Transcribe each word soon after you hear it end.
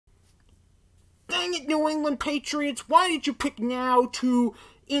Dang it, New England Patriots. Why did you pick now to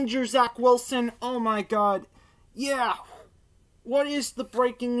injure Zach Wilson? Oh my god. Yeah. What is the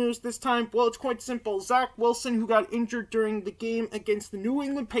breaking news this time? Well, it's quite simple. Zach Wilson, who got injured during the game against the New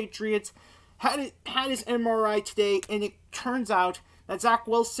England Patriots, had his MRI today, and it turns out that Zach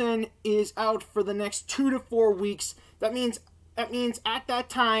Wilson is out for the next 2 to 4 weeks. That means at that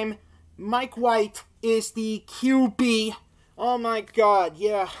time, Mike White is the QB. Oh my god,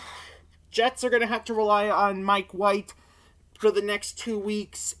 yeah. Jets are going to have to rely on Mike White for the next 2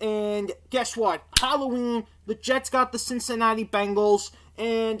 weeks. And guess what? Halloween, the Jets got the Cincinnati Bengals.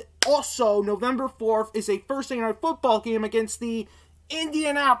 And also, November 4th is a Thursday Night Football game against the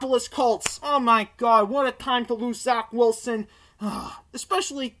Indianapolis Colts. Oh my god, what a time to lose Zach Wilson.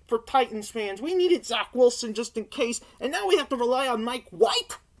 Especially for Titans fans. We needed Zach Wilson just in case. And now we have to rely on Mike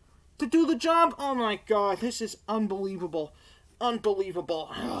White to do the job? Oh my god, this is unbelievable. Unbelievable.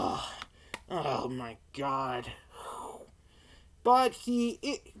 Oh my god. But he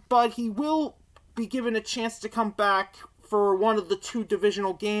will be given a chance to come back for one of the 2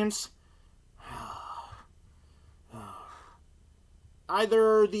 divisional games.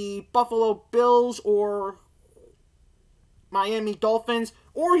 Either the Buffalo Bills or Miami Dolphins,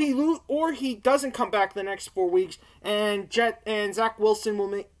 or he doesn't come back the next 4 weeks, and Zach Wilson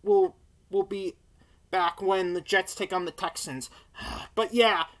will be back when the Jets take on the Texans. But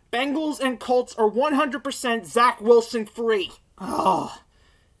yeah, Bengals and Colts are 100% Zach Wilson free.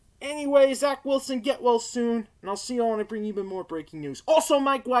 Anyway, Zach Wilson, get well soon, and I'll see you all when I bring even more breaking news. Also,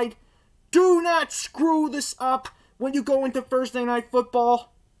 Mike White, do not screw this up when you go into Thursday Night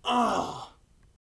Football.